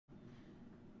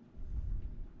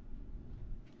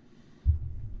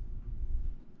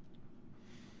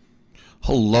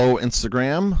Hello,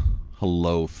 Instagram.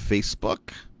 Hello,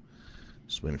 Facebook.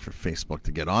 Just waiting for Facebook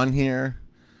to get on here.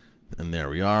 And there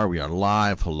we are. We are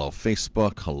live. Hello,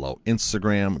 Facebook. Hello,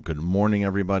 Instagram. Good morning,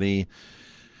 everybody.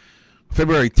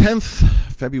 February 10th,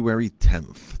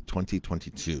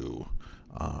 2022.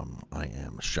 I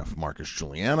am Chef Marcus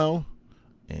Giuliano,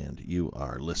 and you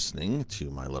are listening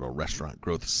to my little restaurant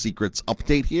growth secrets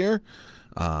update here.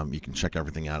 You can check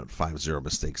everything out at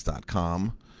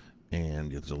 50mistakes.com.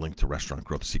 And there's a link to Restaurant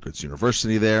Growth Secrets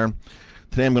University there.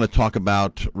 Today I'm going to talk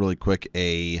about, really quick,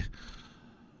 a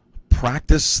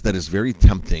practice that is very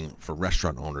tempting for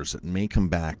restaurant owners that may come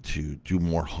back to do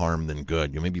more harm than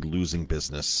good. You may be losing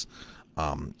business.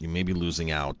 You may be losing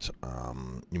out.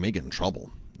 You may get in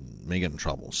trouble.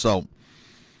 So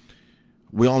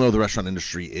we all know the restaurant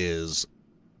industry is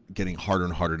getting harder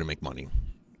and harder to make money.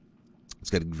 It's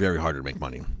getting very hard to make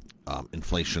money.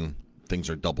 Inflation, things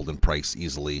are doubled in price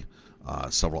easily.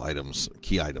 Several items,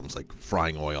 key items like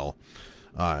frying oil,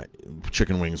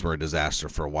 chicken wings were a disaster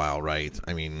for a while, right?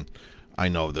 I mean, I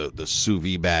know the sous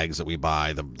vide bags that we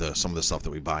buy, some of the stuff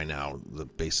that we buy now, the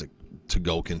basic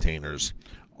to-go containers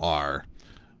are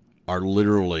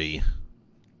literally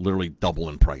double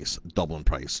in price.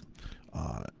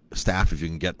 Staff, if you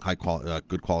can get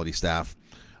good quality staff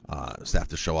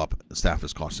to show up, staff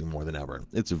is costing more than ever.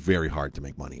 It's very hard to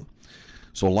make money.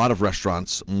 So a lot of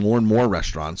restaurants, more and more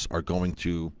restaurants, are going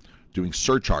to doing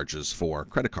surcharges for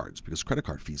credit cards because credit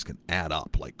card fees can add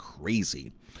up like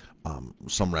crazy.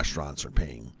 Some restaurants are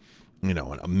paying,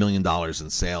 $1 million in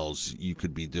sales. You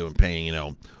could be paying,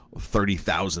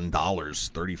 $30,000,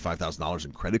 $35,000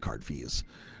 in credit card fees,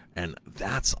 and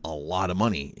that's a lot of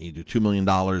money. You do $2 million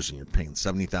and you're paying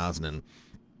 $70,000,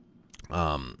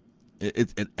 and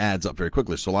it adds up very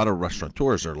quickly. So a lot of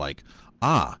restaurateurs are like,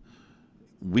 why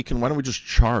don't we just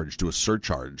do a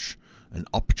surcharge, an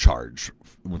upcharge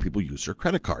when people use their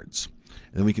credit cards,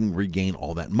 and then we can regain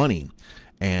all that money.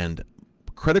 And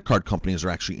credit card companies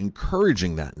are actually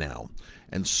encouraging that now.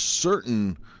 And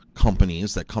certain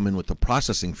companies that come in with the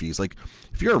processing fees, like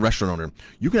if you're a restaurant owner,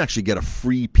 you can actually get a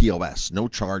free POS, no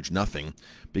charge, nothing,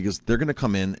 because they're going to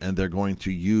come in and they're going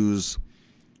to use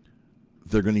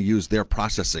their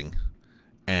processing.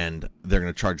 And they're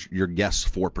going to charge your guests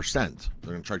 4%.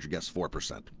 They're going to charge your guests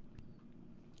 4%.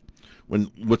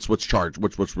 What's charged?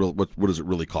 What does it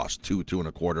really cost?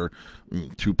 2.25,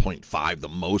 2.5 the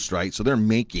most, right? So they're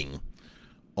making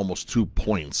almost 2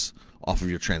 points off of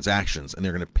your transactions, and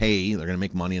they're going to pay. They're going to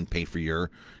make money and pay for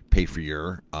your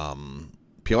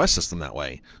POS system that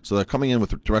way. So they're coming in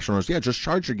with the restaurant owners, just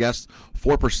charge your guests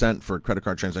 4% for credit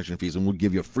card transaction fees, and we'll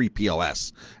give you a free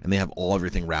POS. And they have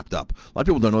everything wrapped up. A lot of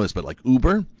people don't know this, but like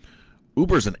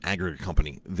Uber's an aggregate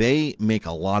company. They make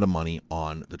a lot of money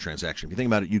on the transaction. If you think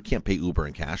about it, you can't pay Uber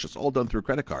in cash. It's all done through a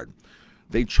credit card.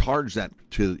 They charge that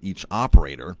to each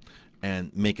operator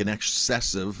and make an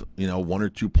excessive, 1 or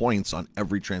 2 points on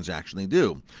every transaction they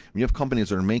do. When you have companies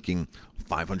that are making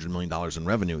 $500 million in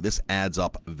revenue, this adds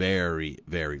up very,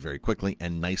 very, very quickly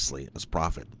and nicely as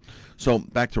profit. So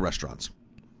back to restaurants.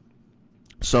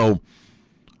 So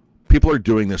people are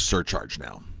doing this surcharge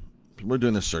now. People are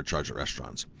doing this surcharge at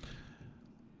restaurants.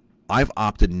 I've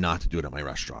opted not to do it at my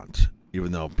restaurant,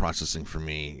 even though processing for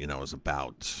me, is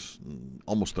about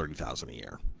almost $30,000 a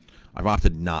year. I've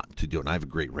opted not to do it, and I have a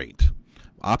great rate.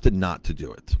 Opted not to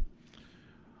do it.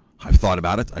 I've thought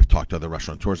about it. I've talked to other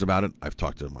restaurateurs about it. I've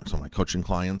talked to some of my coaching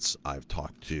clients. I've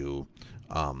talked to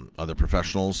other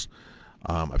professionals.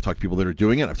 I've talked to people that are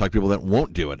doing it. I've talked to people that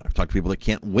won't do it. I've talked to people that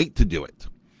can't wait to do it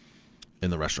in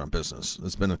the restaurant business.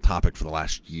 It's been a topic for the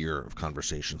last year of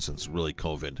conversation since really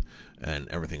COVID and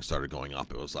everything started going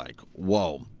up. It was like,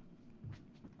 whoa.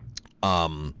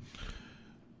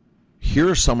 Here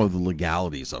are some of the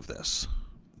legalities of this.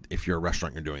 If you're a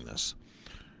restaurant, you're doing this.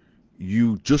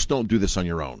 You just don't do this on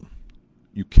your own.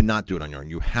 You cannot do it on your own.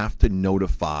 You have to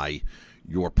notify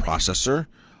your processor,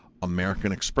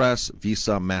 American Express,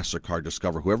 Visa, MasterCard,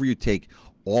 Discover, whoever you take,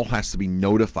 all has to be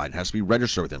notified, has to be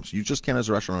registered with them. So you just can't, as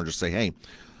a restaurant owner, just say, hey,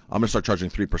 I'm going to start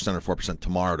charging 3% or 4%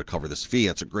 tomorrow to cover this fee.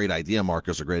 That's a great idea,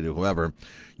 Marcus, or great idea, whoever.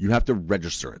 You have to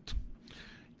register it.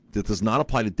 This does not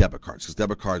apply to debit cards, because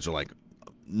debit cards are like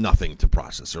nothing to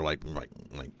process. They're like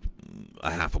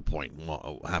a half a point,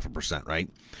 0.5%, right?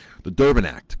 The Durbin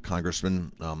Act,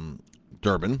 Congressman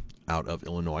Durbin out of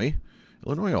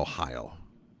Ohio,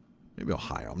 maybe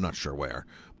Ohio, I'm not sure where,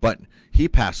 but he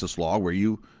passed this law where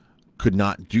you could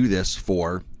not do this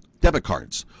for debit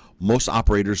cards. Most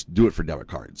operators do it for debit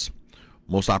cards.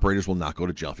 Most operators will not go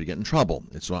to jail if you get in trouble.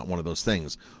 It's not one of those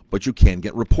things. But you can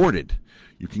get reported.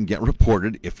 You can get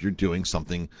reported if you're doing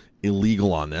something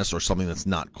illegal on this or something that's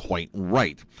not quite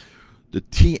right. The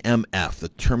TMF, the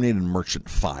Terminated Merchant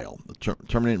File. The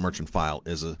Terminated Merchant File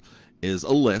is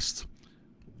a list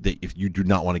that if you do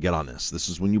not want to get on this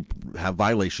is when you have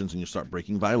violations and you start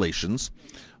breaking violations.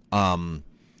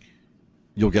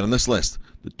 You'll get on this list.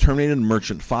 The Terminated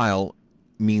Merchant File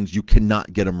means you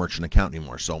cannot get a merchant account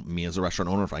anymore. So me as a restaurant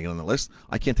owner, if I get on the list,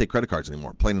 I can't take credit cards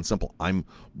anymore. Plain and simple. I'm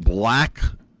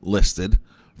blacklisted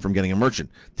from getting a merchant.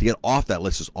 To get off that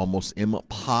list is almost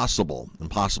impossible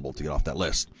to get off that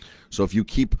list. So if you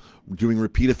keep doing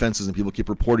repeat offenses and people keep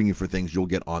reporting you for things, you'll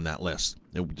get on that list.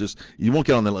 You won't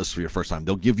get on that list for your first time.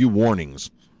 They'll give you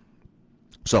warnings.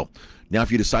 So now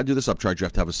if you decide to do this upcharge, you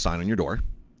have to have a sign on your door.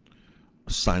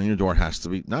 A sign on your door has to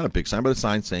be not a big sign, but a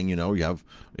sign saying, you have,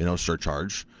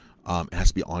 surcharge. It has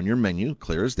to be on your menu,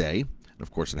 clear as day. And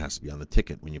of course, it has to be on the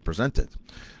ticket when you present it.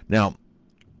 Now,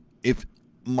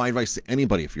 my advice to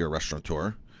anybody, if you're a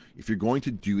restaurateur, if you're going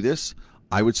to do this,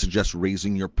 I would suggest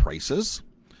raising your prices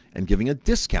and giving a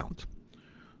discount.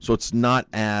 So it's not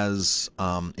as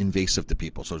invasive to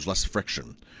people. So there's less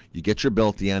friction. You get your bill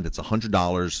at the end. It's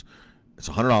 $100. It's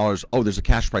 $100. Oh, there's a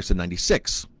cash price of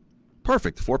 $96.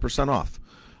 Perfect. 4% off.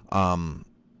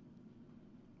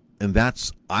 And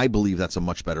I believe that's a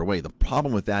much better way. The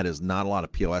problem with that is not a lot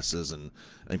of POSs and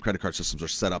credit card systems are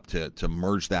set up to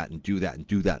merge that and do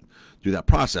that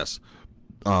process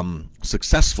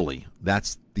successfully.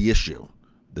 That's the issue.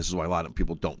 This is why a lot of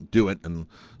people don't do it, and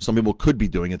some people could be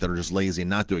doing it that are just lazy and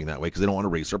not doing that way because they don't want to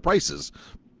raise their prices.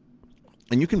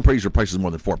 And you can raise your prices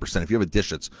more than 4%. If you have a dish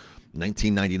that's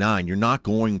 $19.99, you're not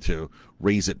going to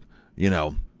raise it,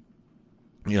 80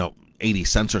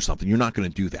 cents or something. You're not going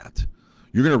to do that.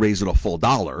 You're going to raise it a full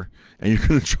 $1, and you're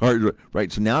going to charge, right?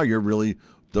 So now you're really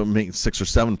making 6 or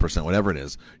 7%, whatever it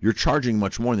is. You're charging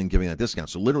much more than giving that discount.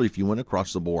 So literally, if you went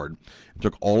across the board and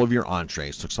took all of your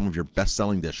entrees, took some of your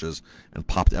best-selling dishes, and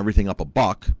popped everything up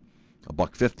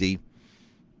 $1.50,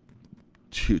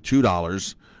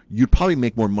 $2, you'd probably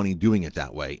make more money doing it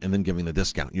that way and then giving the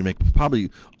discount. You make probably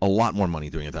a lot more money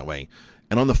doing it that way.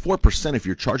 And on the 4%, if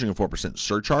you're charging a 4%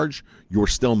 surcharge, you're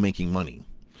still making money.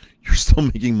 You're still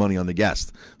making money on the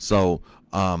guest. So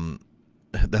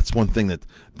that's one thing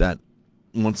that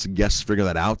once the guests figure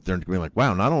that out, they're going to be like,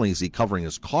 wow, not only is he covering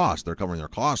his cost, they're covering their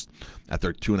cost at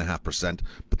their 2.5%,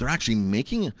 but they're actually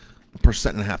making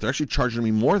 1.5%. They're actually charging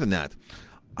me more than that.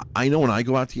 I know when I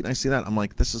go out to eat and I see that, I'm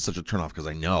like, this is such a turnoff because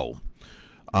I know.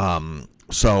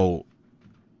 So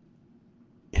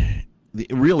the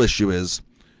real issue is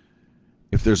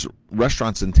if there's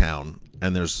restaurants in town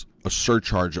and there's a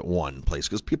surcharge at one place,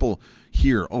 because people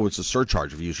hear, oh, it's a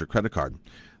surcharge if you use your credit card.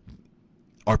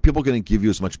 Are people going to give you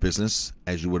as much business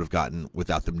as you would have gotten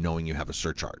without them knowing you have a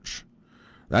surcharge?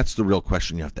 That's the real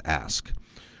question you have to ask.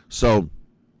 So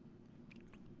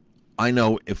I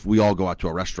know if we all go out to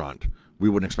a restaurant, we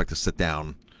wouldn't expect to sit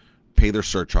down, pay their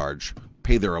surcharge,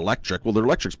 pay their electric. Well, their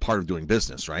electric's part of doing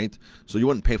business, right? So you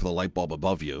wouldn't pay for the light bulb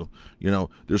above you.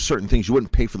 There's certain things you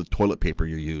wouldn't pay for the toilet paper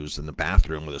you use in the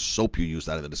bathroom or the soap you use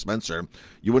out of the dispenser.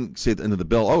 You wouldn't say at the end of the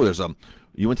bill, oh,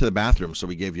 you went to the bathroom, so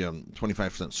we gave you a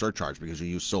 25% surcharge because you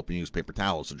use soap and you use paper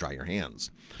towels to dry your hands.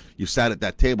 You sat at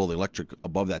that table, the electric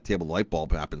above that table, the light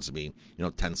bulb happens to be,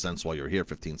 10 cents while you're here,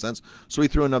 15 cents. So we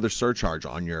threw another surcharge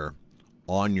on your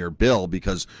bill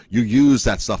because you used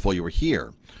that stuff while you were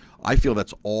here. I feel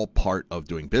that's all part of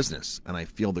doing business, and I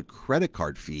feel the credit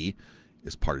card fee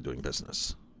is part of doing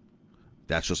business.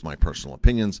 That's just my personal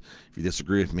opinions. If you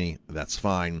disagree with me, that's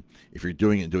fine. If you're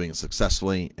doing it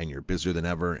successfully, and you're busier than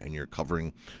ever, and you're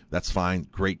covering, that's fine.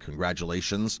 Great,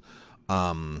 congratulations.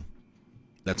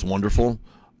 That's wonderful.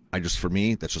 For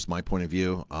me, that's just my point of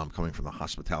view. Coming from a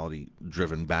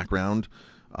hospitality-driven background,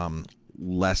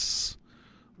 less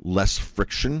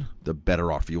friction, the better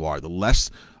off you are. The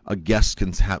less a guest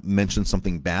can mention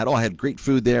something bad. Oh, I had great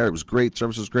food there. It was great.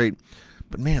 Service was great.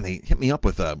 But man, they hit me up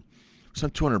with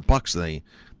some $200.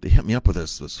 They hit me up with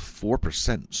this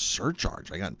 4%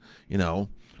 surcharge. I got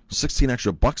 16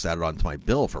 extra bucks added onto my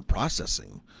bill for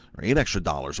processing, or $8 extra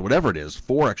or whatever it is,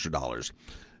 $4 extra.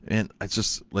 And it's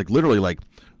just literally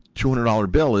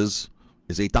 $200 bill is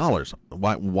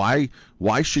 $8.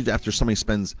 Why should, after somebody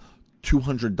spends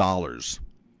 $200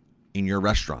 in your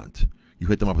restaurant, you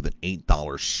hit them up with an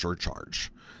 $8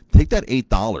 surcharge? Take that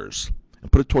 $8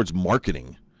 and put it towards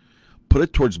marketing. Put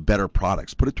it towards better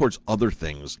products. Put it towards other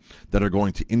things that are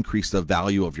going to increase the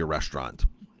value of your restaurant.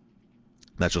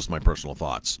 That's just my personal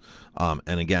thoughts. And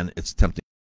again, it's tempting.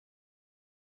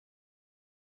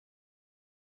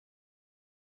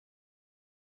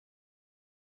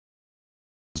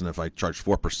 if I charge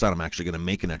 4%, I'm actually going to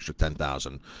make an extra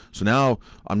 10,000. So now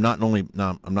I'm not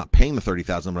paying the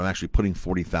 30,000, but I'm actually putting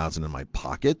 40,000 in my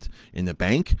pocket in the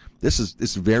bank.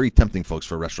 It's very tempting, folks,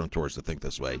 for restaurateurs to think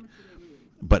this way.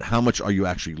 But how much are you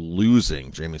actually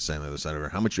losing? Jamie's saying on the other side of her.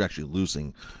 How much are you actually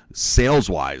losing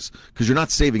sales-wise? Because you're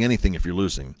not saving anything if you're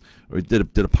losing. We did a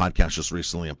podcast just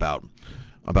recently about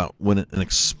when an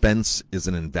expense is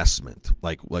an investment.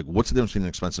 Like what's the difference between an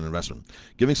expense and an investment?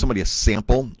 Giving somebody a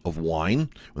sample of wine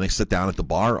when they sit down at the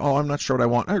bar. Oh, I'm not sure what I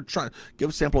want. Give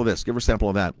a sample of this. Give a sample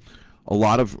of that. A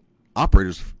lot of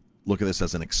operators look at this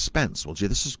as an expense. Well, gee,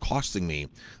 this is costing me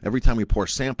every time we pour a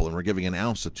sample, and we're giving an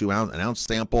ounce, an ounce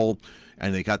sample,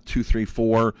 and they got 2, 3,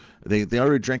 4. They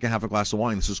already drank a half a glass of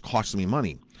wine. This is costing me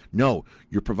money. No,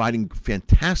 you're providing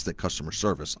fantastic customer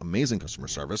service, amazing customer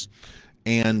service,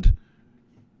 and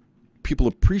people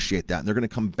appreciate that, and they're going to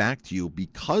come back to you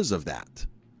because of that.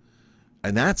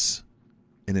 And that's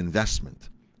an investment.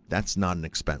 That's not an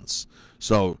expense.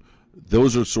 So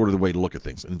those are sort of the way to look at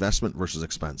things, investment versus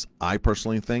expense. I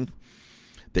personally think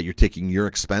that you're taking your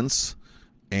expense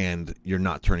and you're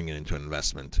not turning it into an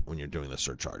investment when you're doing the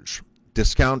surcharge.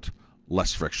 Discount,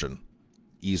 less friction,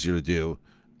 easier to do,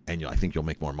 and I think you'll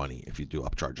make more money if you do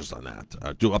upcharges on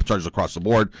that. Do upcharges across the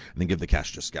board and then give the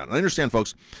cash discount. And I understand,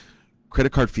 folks,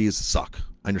 credit card fees suck.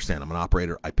 I understand. I'm an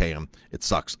operator. I pay them. It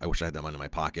sucks. I wish I had that money in my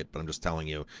pocket, but I'm just telling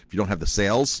you, if you don't have the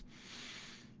sales,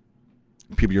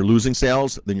 you're losing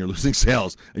sales, then you're losing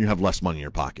sales, and you have less money in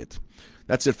your pocket.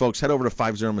 That's it, folks. Head over to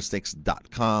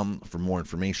 50mistakes.com for more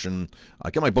information.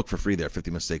 Get my book for free there, 50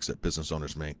 Mistakes That Business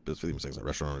Owners Make, 50 Mistakes That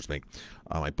Restaurant Owners Make.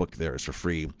 My book there is for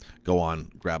free. Go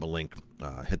on, grab a link,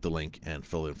 hit the link, and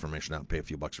fill the information out, pay a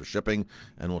few bucks for shipping,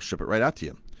 and we'll ship it right out to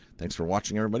you. Thanks for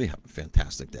watching, everybody. Have a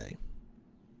fantastic day.